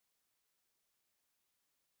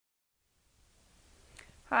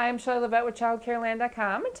Hi, I'm Shelley Levette with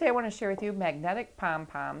ChildCareLand.com, and today I want to share with you magnetic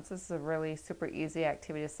pom-poms. This is a really super easy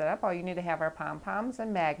activity to set up. All you need to have are pom-poms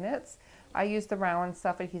and magnets. I use the round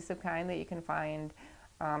self-adhesive kind that you can find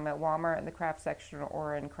at Walmart in the craft section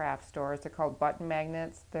or in craft stores. They're called button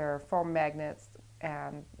magnets. They're foam magnets,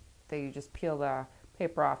 and they just peel the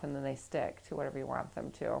paper off and then they stick to whatever you want them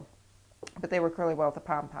to. But they work really well with the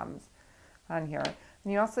pom-poms on here.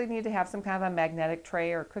 And you also need to have some kind of a magnetic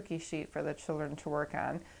tray or cookie sheet for the children to work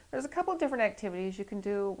on. There's a couple different activities you can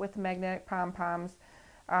do with the magnetic pom-poms.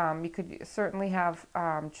 You could certainly have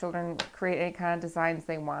children create any kind of designs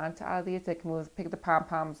they want out of these. They can pick the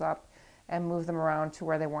pom-poms up and move them around to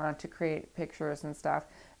where they want to create pictures and stuff.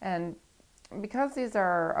 And because these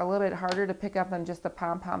are a little bit harder to pick up than just the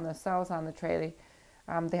pom-pom themselves on the tray,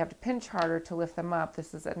 they have to pinch harder to lift them up.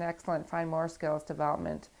 This is an excellent fine motor skills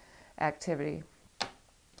development activity.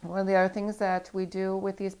 One of the other things that we do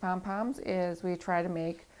with these pom-poms is we try to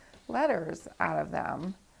make letters out of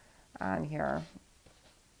them on here.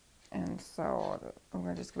 And so we're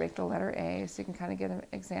going to just make the letter A so you can kind of get an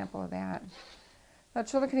example of that. Now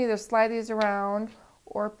children can either slide these around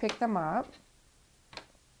or pick them up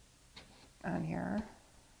on here.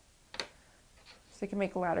 So you can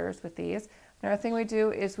make letters with these. Another thing we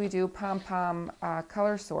do is we do pom-pom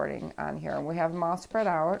color sorting on here. We have them all spread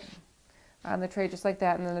out on the tray just like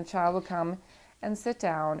that, and then the child would come and sit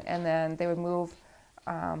down, and then they would move,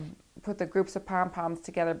 put the groups of pom-poms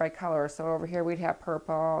together by color. So over here we'd have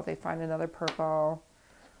purple, they find another purple,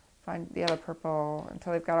 find the other purple,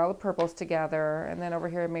 until they've got all the purples together, and then over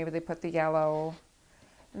here maybe they put the yellow,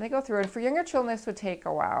 and they go through. And for younger children this would take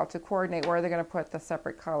a while to coordinate where they're going to put the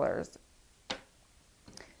separate colors.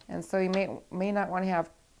 And so you may not want to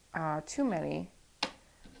have too many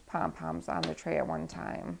pom-poms on the tray at one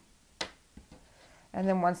time. And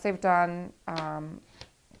then once they've done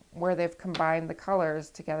where they've combined the colors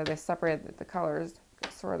together, they separated the colors,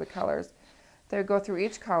 sort of the colors, they would go through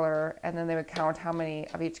each color, and then they would count how many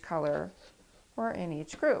of each color were in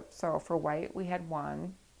each group. So for white we had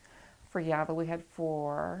 1, for yellow we had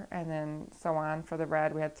 4, and then so on. For the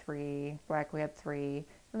red we had 3, black we had 3,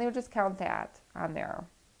 and they would just count that on there.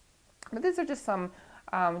 But these are just some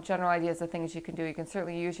general ideas of things you can do. You can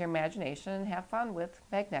certainly use your imagination and have fun with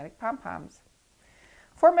magnetic pom-poms.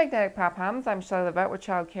 For Magnetic Pom-Poms, I'm Shelley Levette with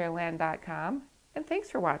ChildCareLand.com, and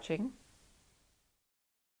thanks for watching.